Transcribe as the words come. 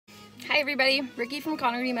Hi everybody, Ricky from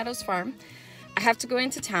Connerty Meadows Farm. I have to go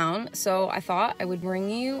into town, so I thought I would bring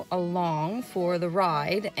you along for the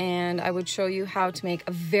ride and I would show you how to make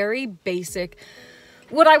a very basic,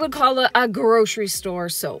 what I would call a grocery store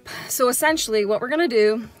soap. So essentially what we're gonna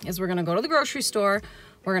do is we're gonna go to the grocery store,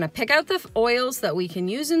 we're gonna pick out the oils that we can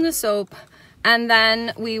use in the soap, and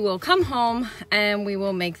then we will come home and we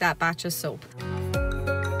will make that batch of soap.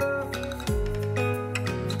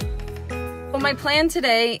 Well, my plan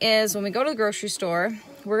today is when we go to the grocery store,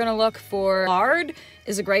 we're gonna look for Lard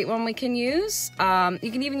is a great one we can use.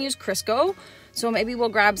 You can even use Crisco, so maybe we'll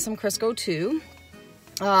grab some Crisco too.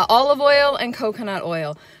 Olive oil and coconut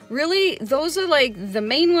oil. Really, those are like the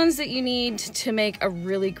main ones that you need to make a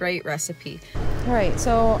really great recipe. All right,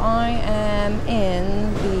 so I am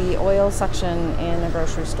in the oil section in the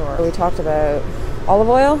grocery store. We talked about olive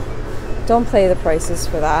oil. Don't pay the prices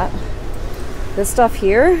for that. This stuff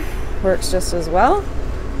here works just as well.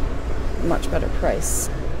 Much better price.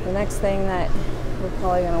 The next thing that we're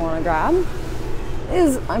probably gonna wanna grab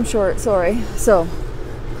is, I'm short, sorry. So,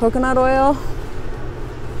 coconut oil.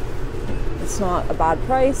 It's not a bad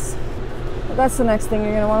price, but that's the next thing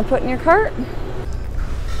you're gonna wanna put in your cart.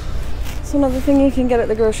 So another thing you can get at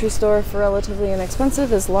the grocery store for relatively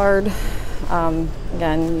inexpensive is lard.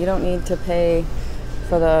 Again, you don't need to pay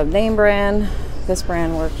for the name brand. This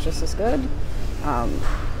brand works just as good.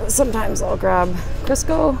 Sometimes I'll grab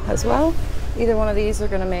Crisco as well. Either one of these are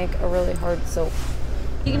gonna make a really hard soap.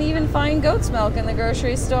 You can even find goat's milk in the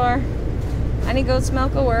grocery store. Any goat's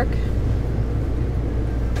milk will work.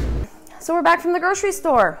 So we're back from the grocery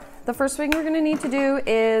store. The first thing we're gonna need to do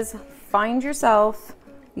is find yourself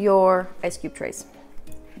your ice cube trays.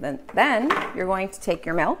 Then you're going to take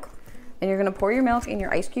your milk and you're gonna pour your milk in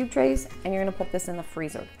your ice cube trays and you're gonna put this in the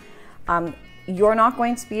freezer. You're not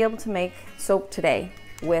going to be able to make soap today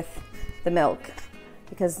with the milk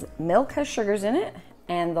because milk has sugars in it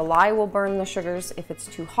and the lye will burn the sugars if it's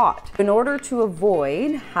too hot. In order to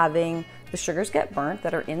avoid having the sugars get burnt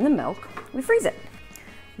that are in the milk, we freeze it.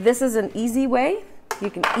 This is an easy way.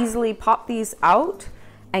 You can easily pop these out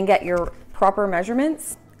and get your proper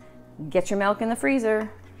measurements. Get your milk in the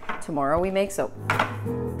freezer. Tomorrow we make soap.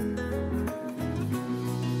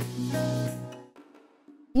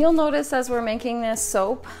 You'll notice as we're making this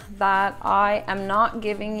soap that I am not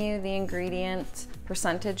giving you the ingredient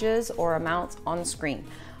percentages or amounts on screen.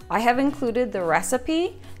 I have included the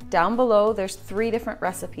recipe down below. There's 3 different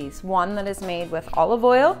recipes. One that is made with olive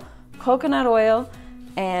oil, coconut oil,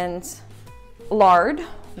 and lard.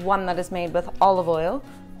 One that is made with olive oil,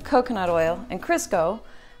 coconut oil, and Crisco.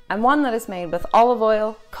 And one that is made with olive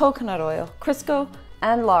oil, coconut oil, Crisco,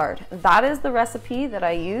 and lard. That is the recipe that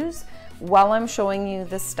I use while I'm showing you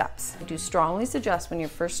the steps. I do strongly suggest when you're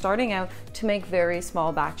first starting out to make very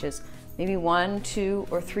small batches, maybe 1, 2,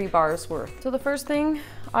 or 3 bars worth. So the first thing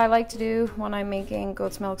I like to do when I'm making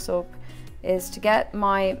goat's milk soap is to get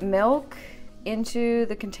my milk into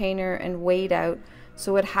the container and weigh it out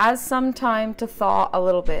so it has some time to thaw a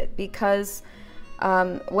little bit, because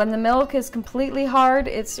when the milk is completely hard,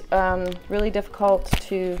 it's really difficult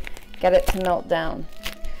to get it to melt down.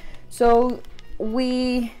 So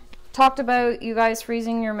we talked about you guys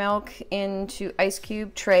freezing your milk into ice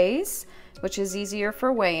cube trays, which is easier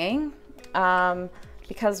for weighing.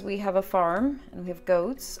 Because we have a farm and we have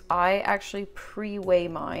goats, I actually pre-weigh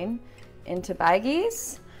mine into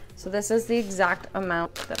baggies. So this is the exact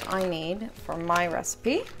amount that I need for my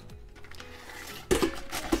recipe. So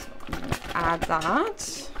I'm gonna add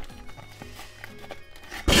that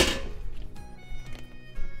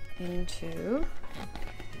into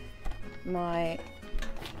my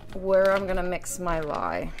where I'm gonna mix my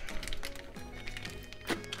lye.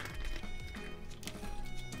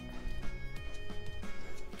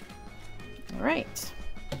 All right.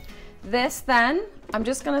 This then, I'm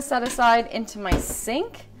just gonna set aside into my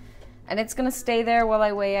sink and it's gonna stay there while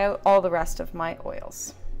I weigh out all the rest of my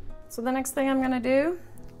oils. So the next thing I'm gonna do,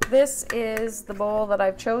 this is the bowl that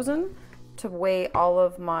I've chosen to weigh all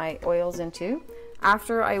of my oils into.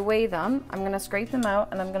 After I weigh them, I'm gonna scrape them out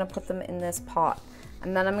and I'm gonna put them in this pot.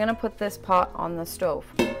 And then I'm gonna put this pot on the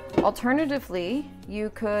stove. Alternatively, you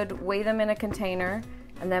could weigh them in a container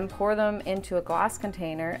and then pour them into a glass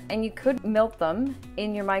container, and you could melt them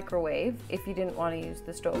in your microwave if you didn't want to use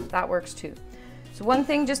the stove. That works too. So one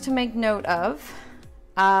thing just to make note of,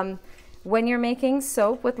 when you're making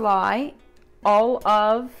soap with lye, all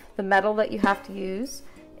of the metal that you have to use,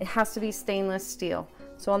 it has to be stainless steel.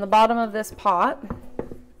 So on the bottom of this pot,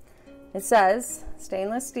 it says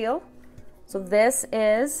stainless steel. So this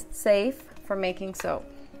is safe for making soap.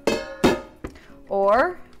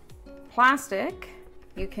 Or plastic,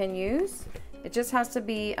 you can use It just has to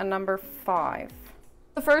be a number 5.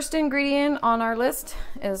 The first ingredient on our list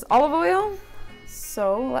is olive oil.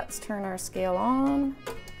 So let's turn our scale on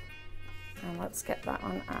and let's get that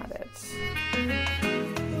one added.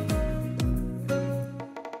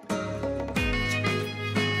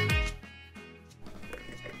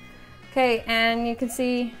 Okay, and you can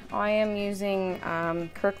see I am using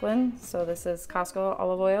Kirkland, so this is Costco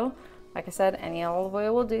olive oil. Like I said, any olive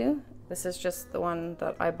oil will do. This is just the one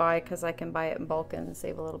that I buy because I can buy it in bulk and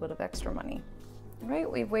save a little bit of extra money. All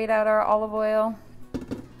right, we've weighed out our olive oil.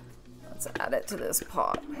 Let's add it to this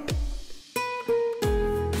pot.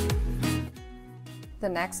 The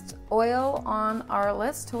next oil on our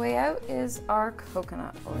list to weigh out is our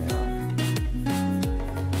coconut oil.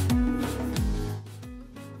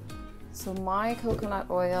 So my coconut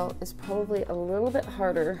oil is probably a little bit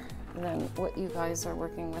harder than what you guys are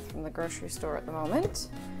working with from the grocery store at the moment.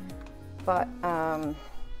 But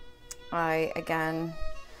I, again,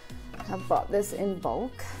 have bought this in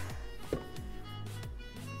bulk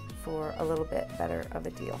for a little bit better of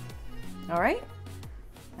a deal. All right,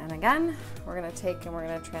 and again, we're gonna take and we're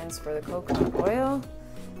gonna transfer the coconut oil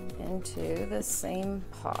into the same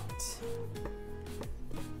pot.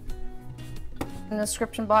 In the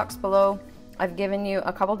description box below, I've given you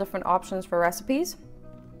a couple different options for recipes.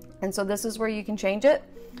 And so this is where you can change it.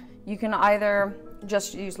 You can either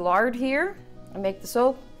just use lard here and make the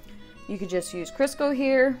soap. You could just use Crisco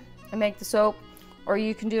here and make the soap, or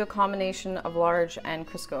you can do a combination of lard and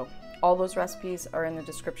Crisco. All those recipes are in the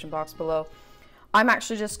description box below. I'm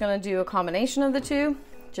actually just gonna do a combination of the two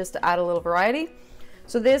just to add a little variety.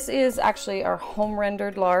 So this is actually our home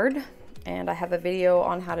rendered lard, and I have a video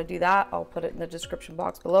on how to do that. I'll put it in the description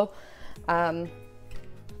box below.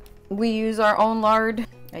 We use our own lard.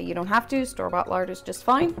 You don't have to, store-bought lard is just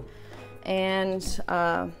fine. And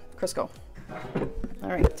Crisco. All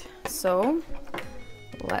right, so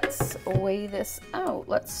let's weigh this out.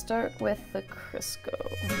 Let's start with the Crisco.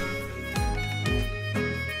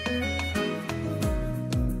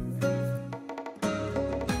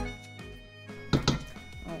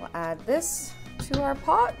 I'll add this to our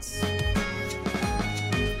pot.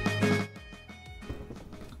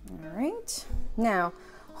 All right, now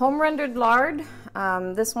home rendered lard.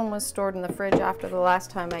 This one was stored in the fridge after the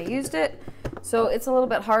last time I used it, so it's a little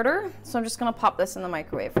bit harder. So I'm just gonna pop this in the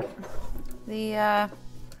microwave. The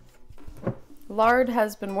lard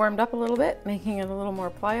has been warmed up a little bit, making it a little more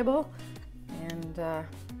pliable, and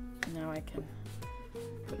now I can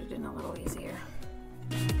put it in a little easier.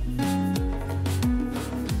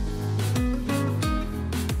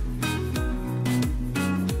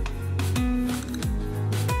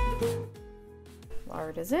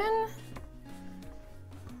 Lard is in.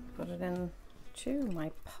 Put it in to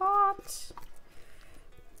my pot.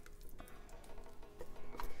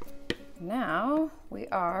 Now we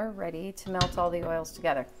are ready to melt all the oils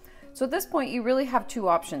together. So at this point, you really have two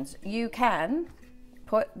options. You can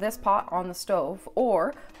put this pot on the stove,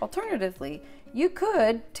 or alternatively, you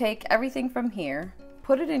could take everything from here,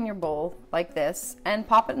 put it in your bowl like this, and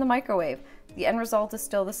pop it in the microwave. The end result is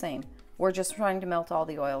still the same. We're just trying to melt all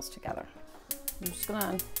the oils together. I'm just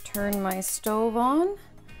gonna turn my stove on,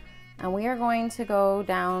 and we are going to go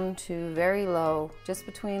down to very low, just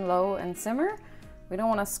between low and simmer. We don't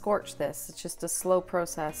want to scorch this. It's just a slow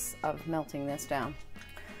process of melting this down.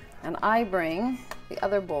 And I bring the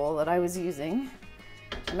other bowl that I was using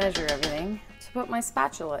to measure everything to put my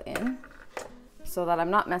spatula in so that I'm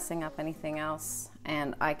not messing up anything else,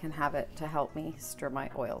 and I can have it to help me stir my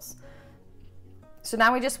oils. So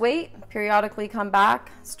now we just wait, periodically come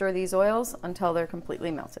back, stir these oils until they're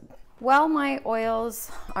completely melted. While my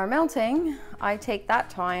oils are melting, I take that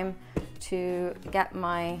time to get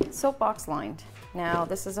my soap box lined. Now,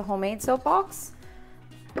 this is a homemade soap box.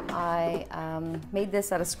 I made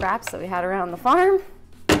this out of scraps that we had around the farm.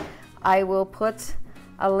 I will put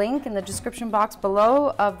a link in the description box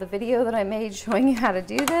below of the video that I made showing you how to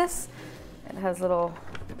do this. It has little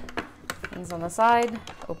things on the side,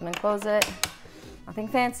 open and close it. Nothing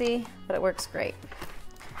fancy, but it works great.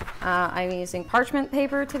 I'm using parchment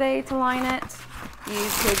paper today to line it. You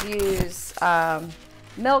could use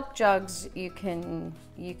milk jugs. You could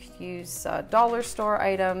use dollar store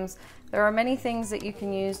items. There are many things that you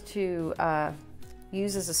can use to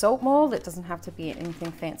use as a soap mold. It doesn't have to be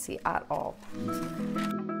anything fancy at all.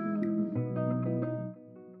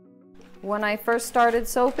 When I first started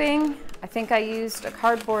soaping, I think I used a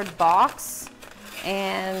cardboard box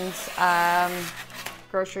and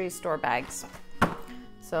grocery store bags.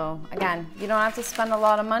 So again, you don't have to spend a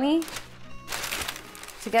lot of money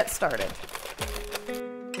to get started.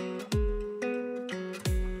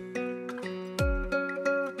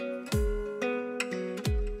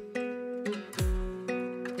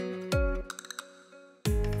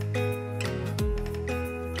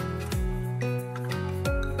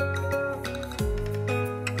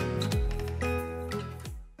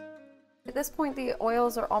 this point, the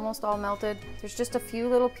oils are almost all melted. There's just a few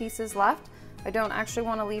little pieces left. I don't actually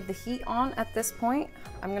want to leave the heat on at this point.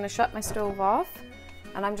 I'm going to shut my stove off,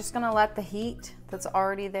 and I'm just going to let the heat that's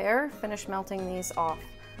already there finish melting these off.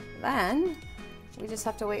 Then we just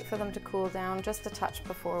have to wait for them to cool down just a touch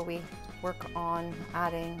before we work on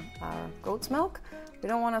adding our goat's milk. We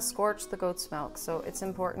don't want to scorch the goat's milk, so it's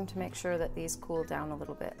important to make sure that these cool down a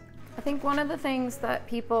little bit. I think one of the things that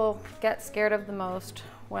people get scared of the most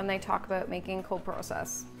when they talk about making cold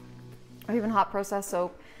process or even hot process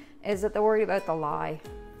soap is that they're worried about the lye.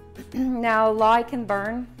 Now, lye can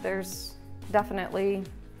burn. There's definitely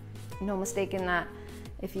no mistake in that.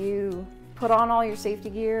 If you put on all your safety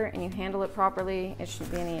gear and you handle it properly, it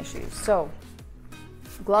shouldn't be any issues. So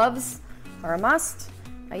gloves are a must.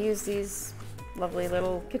 I use these lovely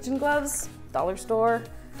little kitchen gloves, dollar store,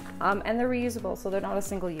 and they're reusable, so they're not a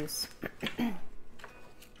single use.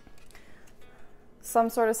 Some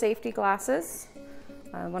sort of safety glasses.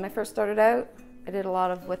 When I first started out, I did a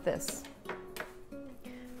lot with this.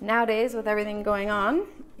 Nowadays, with everything going on,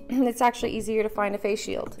 it's actually easier to find a face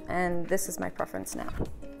shield, and this is my preference now.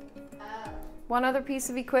 One other piece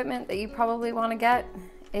of equipment that you probably want to get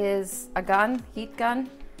is a gun, heat gun.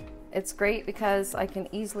 It's great because I can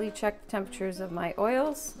easily check the temperatures of my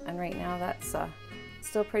oils, and right now that's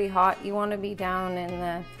still pretty hot. You want to be down in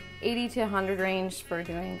the 80 to 100 range for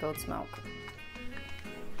doing goat's milk.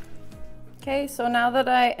 Okay, so now that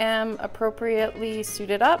I am appropriately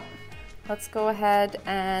suited up, let's go ahead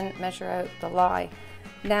and measure out the lye.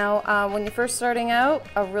 Now, when you're first starting out,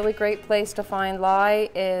 a really great place to find lye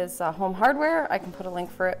is Home Hardware. I can put a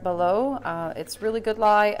link for it below. It's really good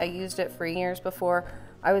lye. I used it for years before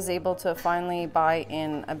I was able to finally buy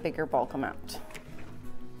in a bigger bulk amount.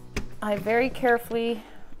 I very carefully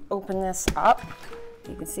open this up.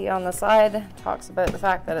 You can see on the side, it talks about the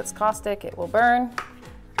fact that it's caustic, it will burn.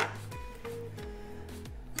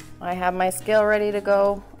 I have my scale ready to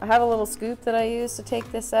go. I have a little scoop that I use to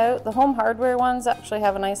take this out. The Home Hardware ones actually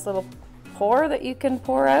have a nice little pour that you can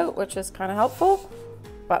pour out, which is kind of helpful,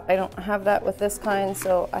 but I don't have that with this kind,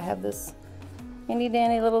 so I have this handy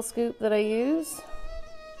dandy little scoop that I use.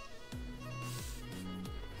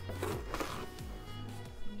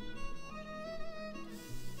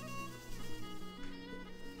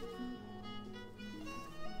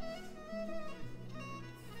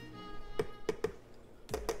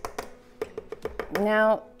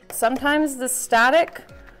 Now, sometimes the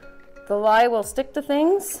lye will stick to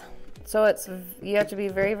things, so you have to be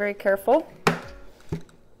very, very careful.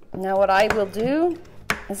 Now what I will do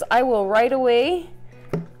is I will right away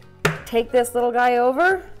take this little guy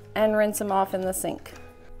over and rinse him off in the sink.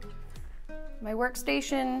 My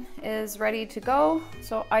workstation is ready to go,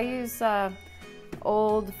 so I use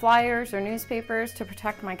old flyers or newspapers to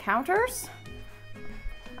protect my counters.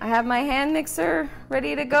 I have my hand mixer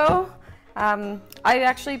ready to go. I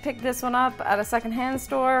actually picked this one up at a secondhand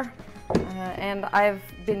store, and I've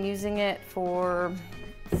been using it for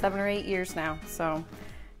 7 or 8 years now. So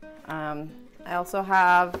I also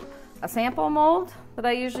have a sample mold that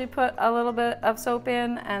I usually put a little bit of soap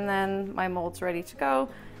in, and then my mold's ready to go,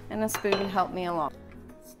 and a spoon to help me along.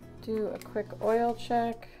 Let's do a quick oil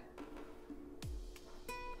check.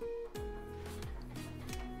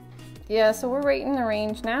 Yeah, so we're right in the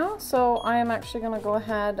range now, so I am actually going to go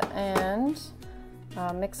ahead and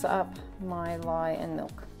mix up my lye and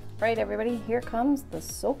milk. Right, everybody, here comes the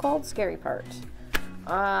so-called scary part.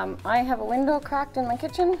 I have a window cracked in my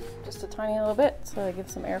kitchen, just a tiny little bit, so I give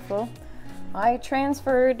some airflow. I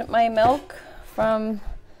transferred my milk from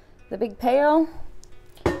the big pail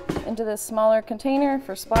into this smaller container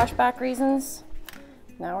for splashback reasons.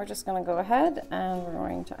 Now we're just going to go ahead and we're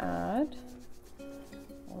going to add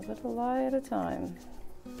a little bit of lye at a time.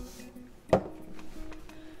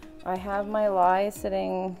 I have my lye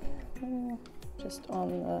sitting just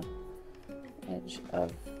on the edge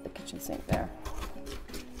of the kitchen sink there.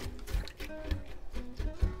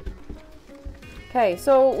 Okay,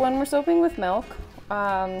 so when we're soaping with milk,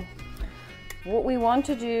 what we want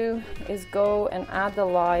to do is go and add the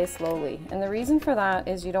lye slowly. And the reason for that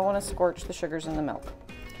is you don't want to scorch the sugars in the milk.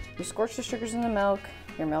 You scorch the sugars in the milk,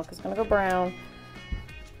 your milk is going to go brown.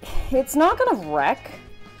 It's not going to wreck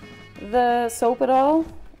the soap at all.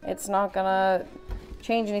 It's not going to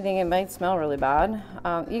change anything. It might smell really bad.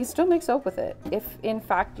 You can still make soap with it. If in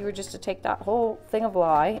fact you were just to take that whole thing of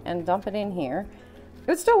lye and dump it in here, it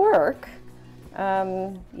would still work.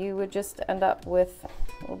 You would just end up with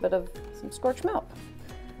a little bit of some scorched milk.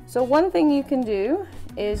 So one thing you can do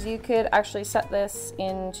is you could actually set this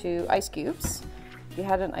into ice cubes. If you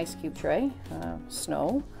had an ice cube tray,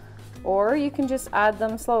 snow, or you can just add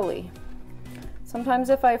them slowly. Sometimes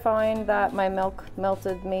if I find that my milk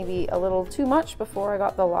melted maybe a little too much before I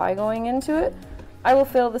got the lye going into it, I will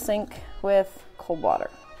fill the sink with cold water.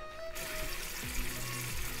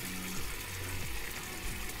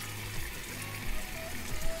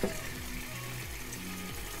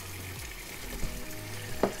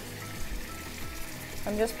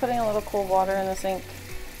 I'm just putting a little cold water in the sink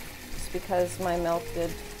just because my milk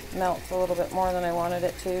did melt a little bit more than I wanted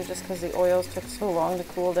it to, just because the oils took so long to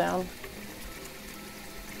cool down.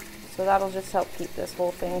 So that'll just help keep this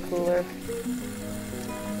whole thing cooler.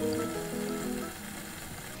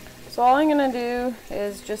 So all I'm gonna do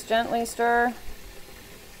is just gently stir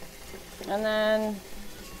and then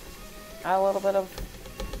add a little bit of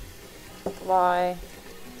lye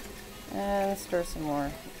and stir some more.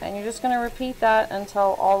 And you're just gonna repeat that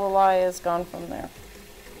until all the lye is gone from there.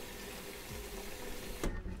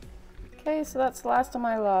 Okay, so that's the last of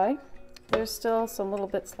my lye. There's still some little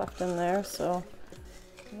bits left in there, so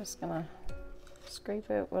I'm just gonna scrape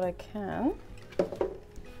out what I can.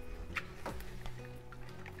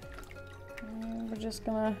 And we're just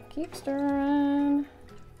gonna keep stirring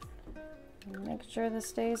and make sure this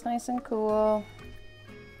stays nice and cool.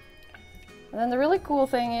 And then the really cool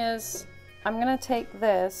thing is I'm gonna take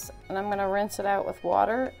this and I'm gonna rinse it out with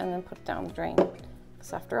water and then put it down the drain.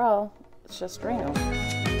 Because after all, it's just Drano.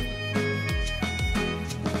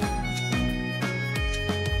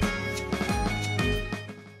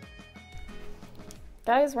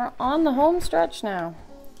 Guys, we're on the home stretch now.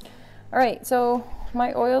 All right, so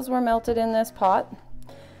my oils were melted in this pot.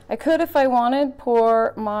 I could, if I wanted,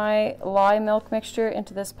 pour my lye milk mixture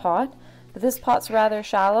into this pot, but this pot's rather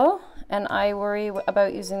shallow and I worry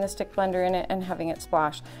about using the stick blender in it and having it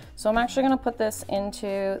splash. So I'm actually gonna put this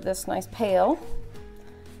into this nice pail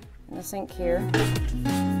in the sink here.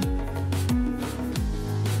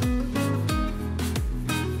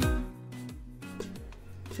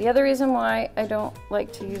 The other reason why I don't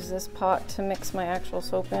like to use this pot to mix my actual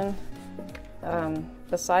soap in,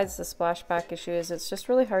 besides the splashback issue, is it's just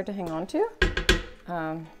really hard to hang on to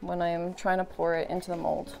when I'm trying to pour it into the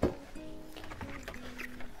mold.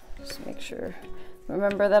 Just make sure.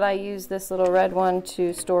 Remember that I use this little red one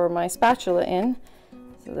to store my spatula in.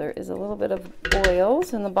 So there is a little bit of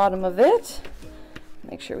oils in the bottom of it.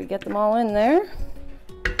 Make sure we get them all in there.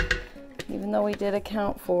 Even though we did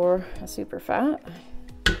account for a super fat,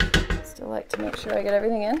 I still like to make sure I get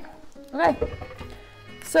everything in. Okay,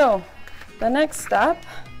 so the next step,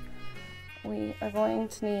 we are going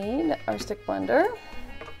to need our stick blender.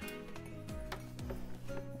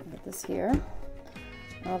 Get this here.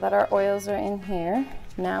 Now that our oils are in here,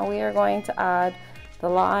 now we are going to add the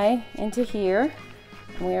lye into here,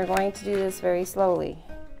 and we are going to do this very slowly.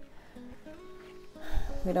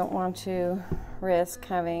 We don't want to risk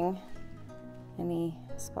having any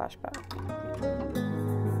splashback.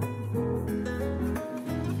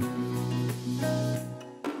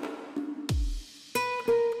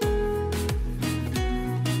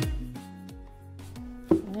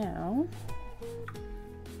 Now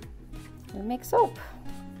we make soap.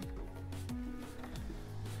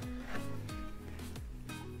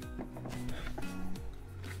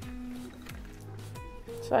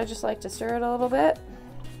 So I just like to stir it a little bit,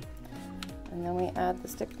 and then we add the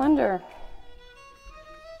stick blender.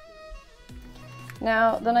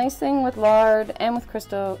 Now the nice thing with lard and with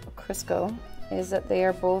Crisco is that they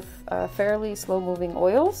are both fairly slow moving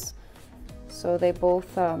oils, so they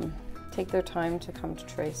both take their time to come to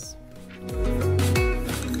trace.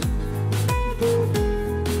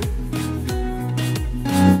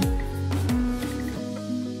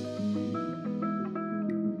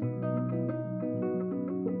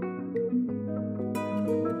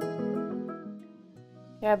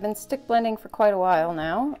 Yeah, I've been stick blending for quite a while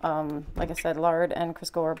now. Like I said, lard and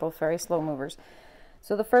Crisco are both very slow movers.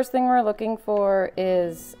 So the first thing we're looking for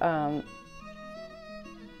is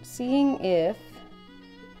seeing if,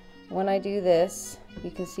 when I do this,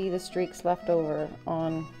 you can see the streaks left over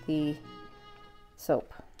on the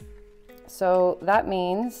soap. So that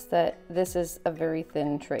means that this is a very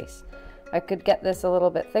thin trace. I could get this a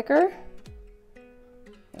little bit thicker.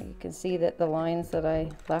 You can see that the lines that I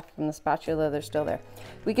left from the spatula, they're still there.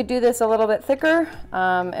 We could do this a little bit thicker.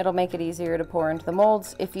 It'll make it easier to pour into the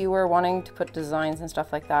molds. If you were wanting to put designs and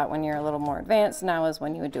stuff like that when you're a little more advanced, now is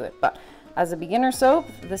when you would do it. But as a beginner soap,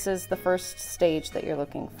 this is the first stage that you're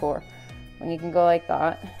looking for. When you can go like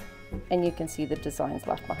that, and you can see the designs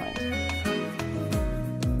left behind.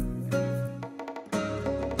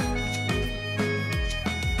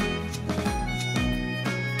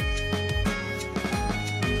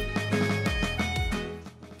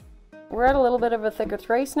 We're at a little bit of a thicker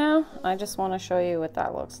trace now. I just want to show you what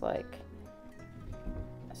that looks like.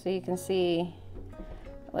 So you can see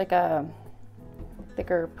like a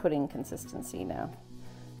thicker pudding consistency now.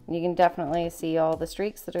 And you can definitely see all the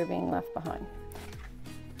streaks that are being left behind.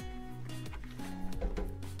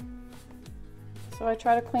 So I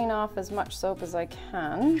try to clean off as much soap as I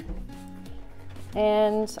can.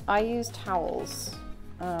 And I use towels.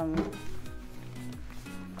 I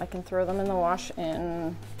can throw them in the wash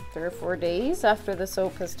in 3 or 4 days after the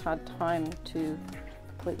soap has had time to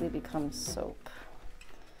completely become soap.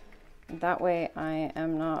 And that way I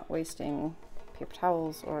am not wasting paper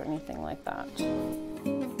towels or anything like that.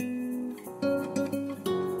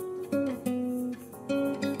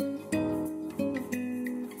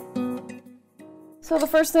 So the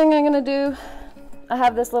first thing I'm going to do, I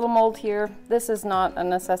have this little mold here. This is not a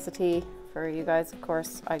necessity for you guys, of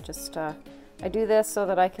course. I just I do this so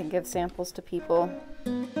that I can give samples to people.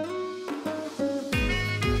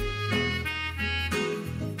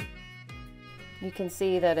 You can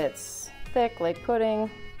see that it's thick like pudding,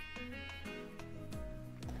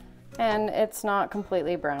 and it's not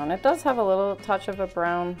completely brown. It does have a little touch of a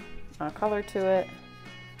brown color to it.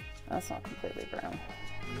 That's not completely brown.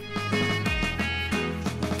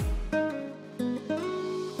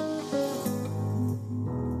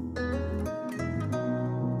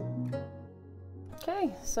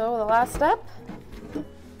 Okay, so the last step, we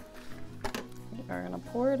are going to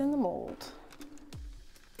pour it in the mold.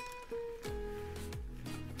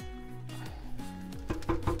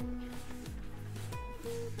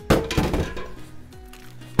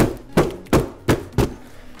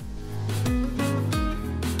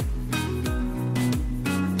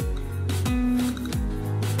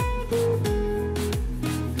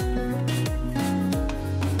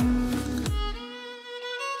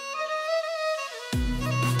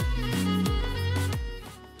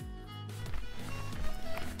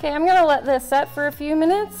 Okay, I'm gonna let this set for a few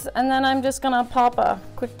minutes, and then I'm just gonna pop a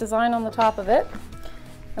quick design on the top of it.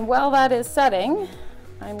 And while that is setting,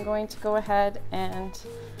 I'm going to go ahead and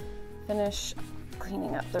finish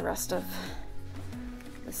cleaning up the rest of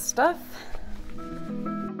this stuff.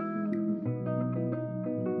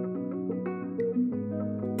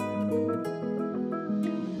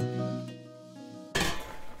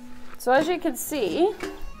 So as you can see,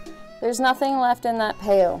 there's nothing left in that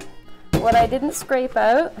pail. What I didn't scrape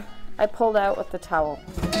out, I pulled out with the towel.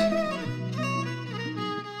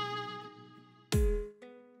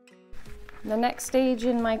 The next stage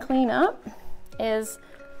in my cleanup is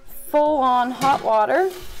full-on hot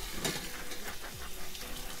water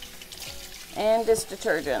and dish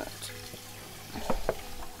detergent.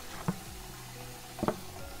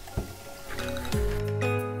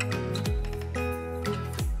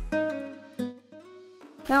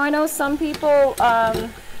 Now I know some people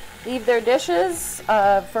leave their dishes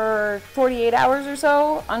for 48 hours or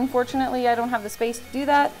so. Unfortunately, I don't have the space to do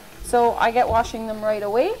that, so I get washing them right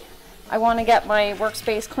away. I want to get my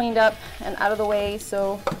workspace cleaned up and out of the way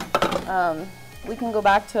so we can go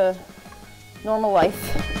back to normal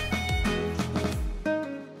life.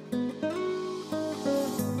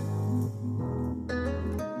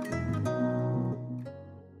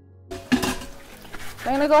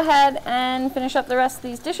 I'm going to go ahead and finish up the rest of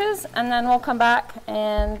these dishes, and then we'll come back,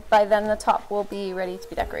 and by then the top will be ready to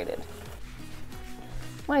be decorated.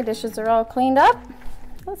 My dishes are all cleaned up.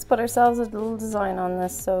 Let's put ourselves a little design on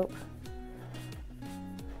this soap.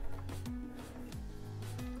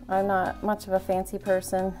 I'm not much of a fancy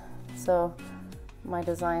person, so my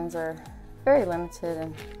designs are very limited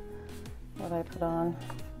in what I put on.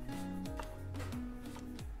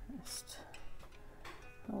 Just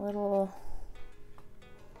a little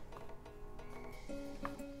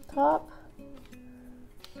top.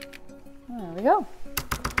 There we go.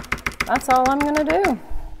 That's all I'm gonna do.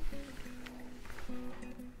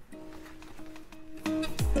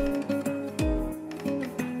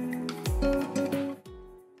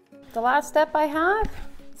 The last step I have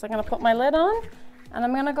is I'm gonna put my lid on, and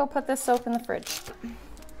I'm gonna go put this soap in the fridge.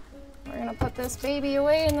 We're gonna put this baby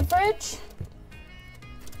away in the fridge,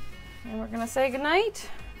 and we're gonna say goodnight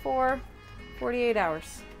for 48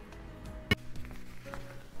 hours.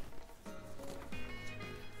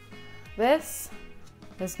 This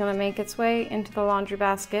is going to make its way into the laundry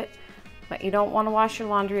basket, but you don't want to wash your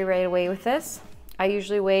laundry right away with this. I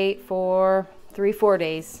usually wait for 3-4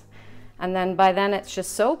 days, and then by then it's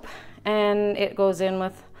just soap, and it goes in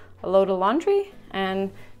with a load of laundry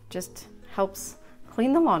and just helps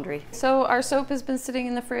clean the laundry. So our soap has been sitting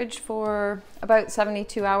in the fridge for about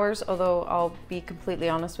 72 hours, although I'll be completely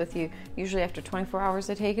honest with you, usually after 24 hours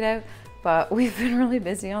I take it out, but we've been really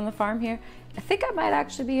busy on the farm here. I think I might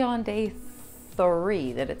actually be on day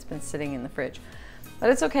 3 that it's been sitting in the fridge. But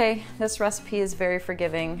it's okay. This recipe is very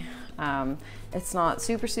forgiving. It's not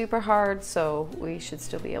super hard, so we should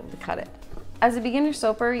still be able to cut it. As a beginner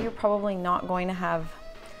soaper, you're probably not going to have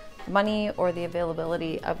money or the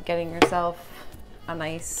availability of getting yourself a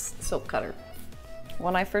nice soap cutter.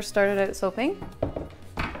 When I first started out soaping,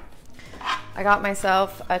 I got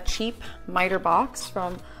myself a cheap miter box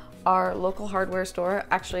from our local hardware store.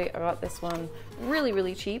 Actually, I got this one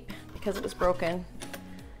really cheap because it was broken,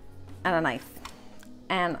 and a knife.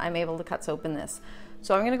 And I'm able to cut soap in this.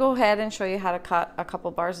 So I'm gonna go ahead and show you how to cut a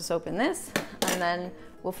couple bars of soap in this, and then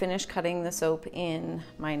we'll finish cutting the soap in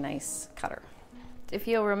my nice cutter. If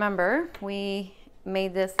you'll remember, we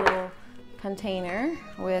made this little container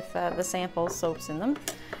with the sample soaps in them.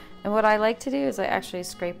 And what I like to do is I actually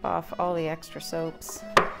scrape off all the extra soaps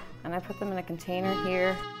and I put them in a container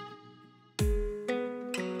here.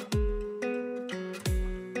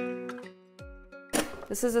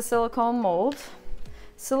 This is a silicone mold.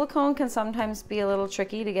 Silicone can sometimes be a little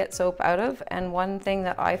tricky to get soap out of, and one thing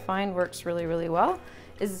that I find works really well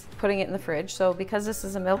is putting it in the fridge. So because this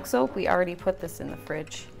is a milk soap, we already put this in the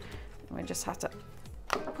fridge. And we just have to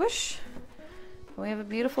push. We have a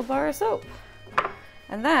beautiful bar of soap.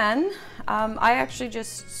 And then I actually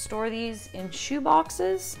just store these in shoe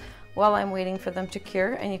boxes while I'm waiting for them to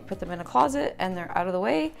cure, and you can put them in a closet and they're out of the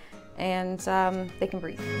way, and they can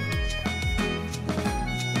breathe.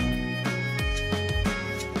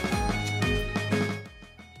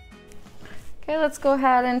 Okay, let's go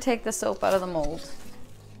ahead and take the soap out of the mold.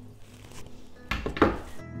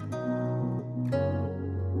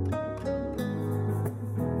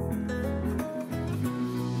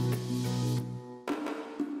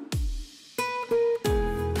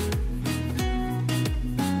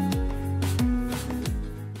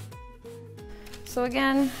 So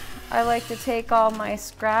again, I like to take all my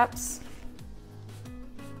scraps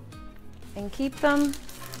and keep them.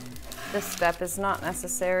 This step is not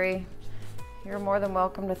necessary. You're more than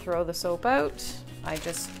welcome to throw the soap out. I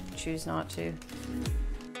just choose not to.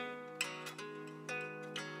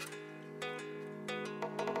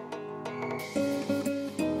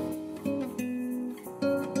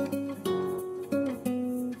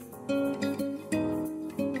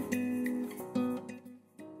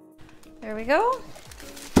 There we go.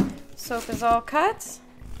 Soap is all cut,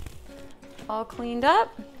 all cleaned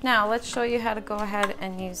up. Now let's show you how to go ahead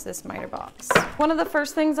and use this miter box. One of the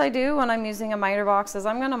first things I do when I'm using a miter box is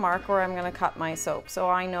I'm going to mark where I'm going to cut my soap. So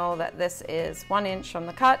I know that this is 1 inch from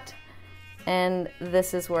the cut, and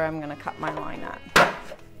this is where I'm going to cut my line at.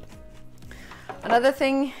 Another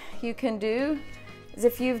thing you can do is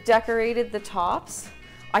if you've decorated the tops,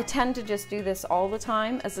 I tend to just do this all the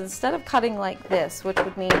time, as instead of cutting like this, which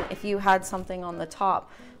would mean if you had something on the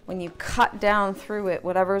top, when you cut down through it,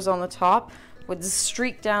 whatever's on the top would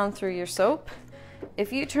streak down through your soap.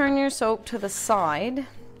 If you turn your soap to the side,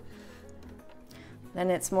 then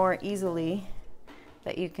it's more easily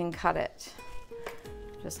that you can cut it.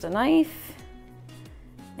 Just a knife,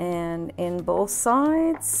 and in both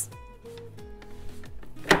sides,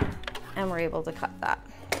 and we're able to cut that.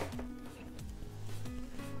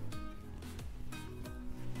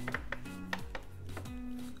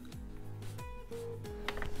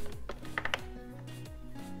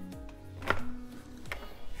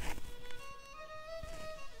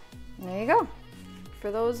 There you go.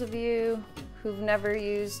 For those of you who've never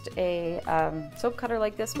used a soap cutter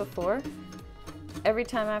like this before, every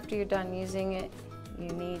time after you're done using it, you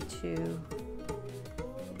need to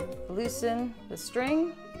loosen the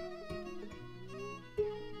string.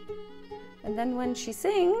 And then when she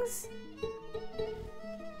sings,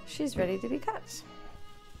 she's ready to be cut.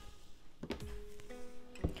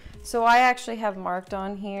 So I actually have marked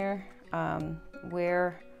on here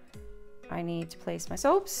where I need to place my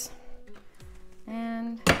soaps.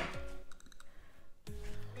 And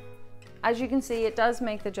as you can see, it does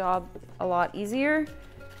make the job a lot easier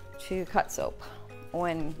to cut soap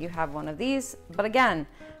when you have one of these. But again,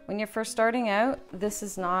 when you're first starting out, this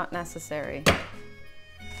is not necessary.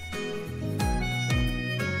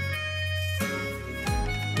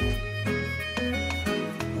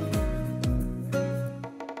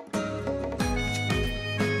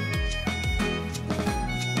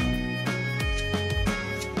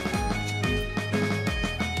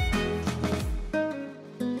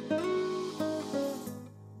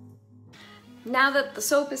 Now that the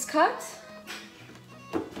soap is cut,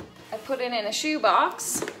 I put it in a shoe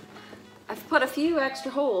box. I've put a few extra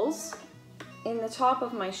holes in the top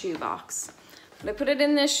of my shoe box. But I put it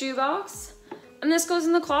in this shoe box, and this goes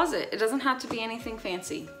in the closet. It doesn't have to be anything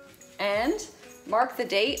fancy. And mark the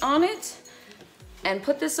date on it. and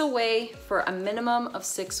put this away for a minimum of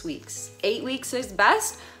 6 weeks. 8 weeks is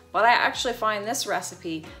best, but I actually find this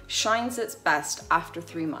recipe shines its best after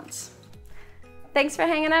 3 months. Thanks for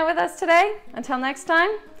hanging out with us today. Until next time,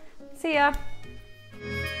 see ya.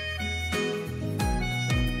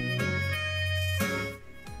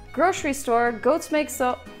 Grocery store, goats make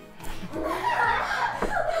soap.